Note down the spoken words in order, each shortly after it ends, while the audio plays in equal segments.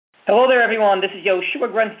Hello there, everyone. This is Yoshua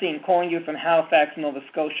Grunstein calling you from Halifax, Nova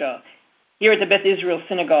Scotia. Here at the Beth Israel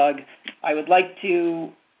Synagogue, I would like to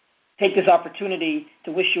take this opportunity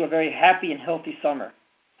to wish you a very happy and healthy summer.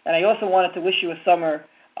 And I also wanted to wish you a summer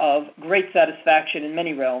of great satisfaction in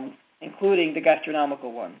many realms, including the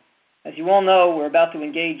gastronomical one. As you all know, we're about to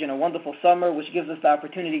engage in a wonderful summer, which gives us the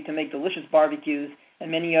opportunity to make delicious barbecues and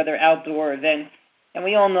many other outdoor events. And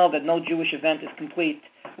we all know that no Jewish event is complete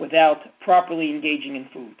without properly engaging in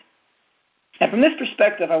food. And from this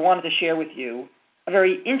perspective, I wanted to share with you a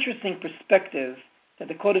very interesting perspective that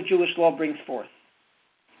the Code of Jewish Law brings forth.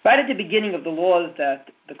 Right at the beginning of the laws that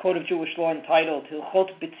the Code of Jewish Law entitled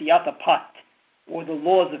Hilchot B'tziyat Pat, or the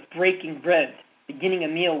laws of breaking bread, beginning a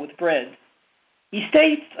meal with bread, he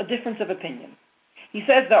states a difference of opinion. He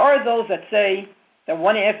says there are those that say that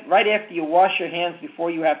right after you wash your hands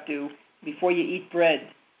before you eat bread,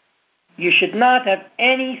 you should not have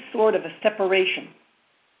any sort of a separation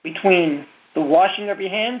between the washing of your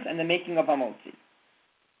hands and the making of hamotzi.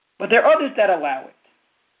 But there are others that allow it.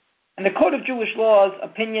 And the Code of Jewish Law's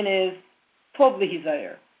opinion is, tov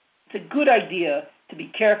lehizayer. It's a good idea to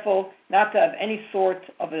be careful not to have any sort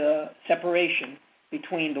of a separation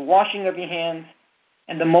between the washing of your hands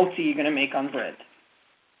and the motzi you're going to make on bread.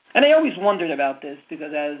 And I always wondered about this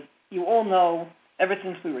because, as you all know, ever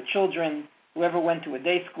since we were children, whoever went to a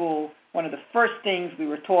day school, one of the first things we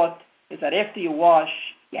were taught is that after you wash,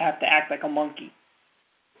 you have to act like a monkey.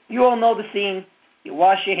 You all know the scene. You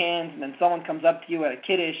wash your hands, and then someone comes up to you at a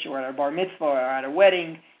kiddush or at a bar mitzvah or at a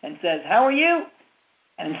wedding and says, "How are you?"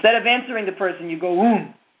 And instead of answering the person, you go,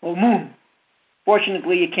 or moon.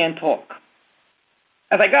 Fortunately, you can't talk.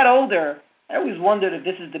 As I got older, I always wondered if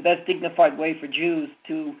this is the best dignified way for Jews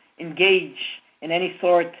to engage in any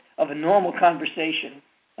sort of a normal conversation.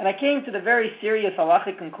 And I came to the very serious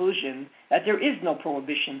halachic conclusion that there is no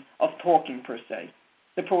prohibition of talking per se.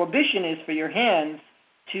 The prohibition is for your hands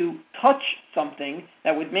to touch something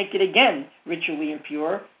that would make it again ritually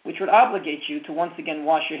impure, which would obligate you to once again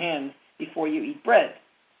wash your hands before you eat bread.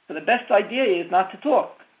 So the best idea is not to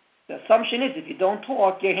talk. The assumption is if you don't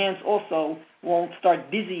talk, your hands also won't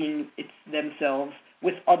start busying themselves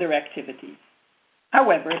with other activities.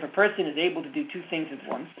 However, if a person is able to do two things at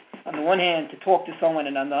once, on the one hand to talk to someone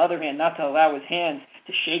and on the other hand not to allow his hands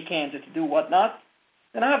to shake hands or to do whatnot,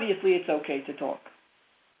 then obviously it's okay to talk.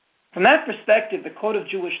 From that perspective, the Code of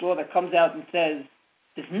Jewish Law that comes out and says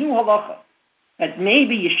this new halacha, that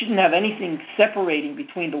maybe you shouldn't have anything separating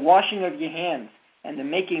between the washing of your hands and the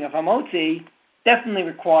making of hamotzi, definitely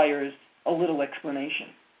requires a little explanation.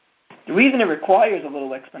 The reason it requires a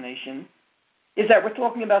little explanation is that we're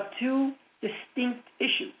talking about two distinct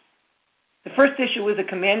issues. The first issue is a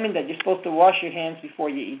commandment that you're supposed to wash your hands before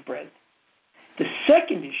you eat bread. The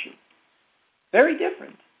second issue, very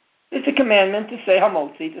different. It's a commandment to say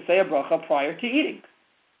hamotzi, to say a bracha prior to eating.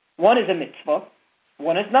 One is a mitzvah,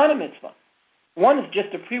 one is not a mitzvah. One is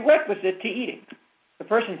just a prerequisite to eating. If the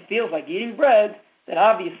person feels like eating bread, then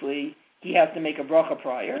obviously he has to make a bracha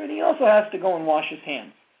prior, and he also has to go and wash his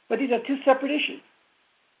hands. But these are two separate issues.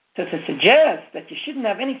 So to suggest that you shouldn't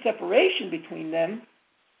have any separation between them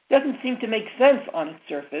doesn't seem to make sense on its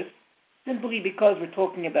surface, simply because we're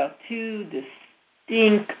talking about two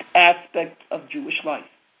distinct aspects of Jewish life.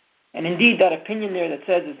 And indeed, that opinion there that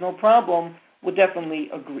says there's no problem would definitely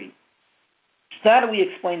agree. So how do we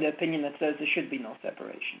explain the opinion that says there should be no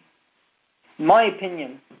separation? In my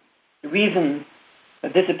opinion, the reason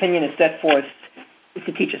that this opinion is set forth is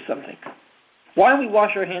to teach us something. Why do we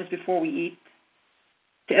wash our hands before we eat?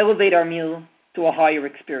 To elevate our meal to a higher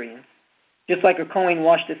experience. Just like a Kohen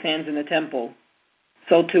washed his hands in the temple,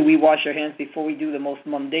 so too we wash our hands before we do the most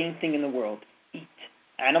mundane thing in the world, eat.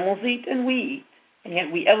 Animals eat and we eat. And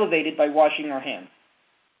yet we elevate it by washing our hands.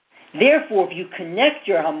 Therefore, if you connect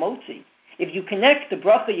your hamotzi, if you connect the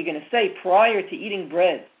bracha you're going to say prior to eating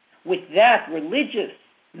bread with that religious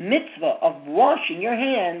mitzvah of washing your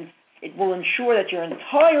hands, it will ensure that your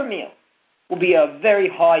entire meal will be a very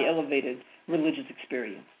high, elevated religious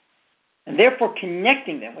experience. And therefore,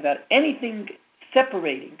 connecting them without anything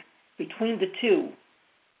separating between the two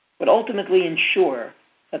would ultimately ensure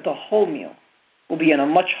that the whole meal will be on a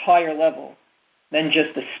much higher level than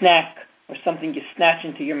just a snack or something you snatch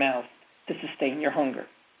into your mouth to sustain your hunger.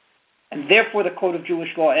 And therefore the Code of Jewish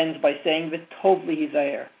Law ends by saying, V'tov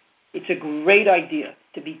lehizayer. It's a great idea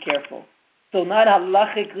to be careful. Though not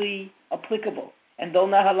halachically applicable, and though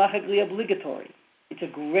not halachically obligatory, it's a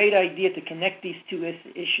great idea to connect these two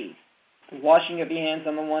issues, the washing of your hands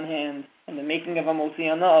on the one hand and the making of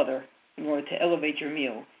hamotzi on the other, in order to elevate your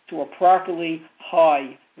meal to a properly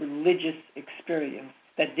high religious experience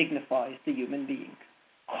that dignifies the human being.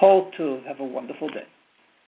 Kol Tuv, have a wonderful day.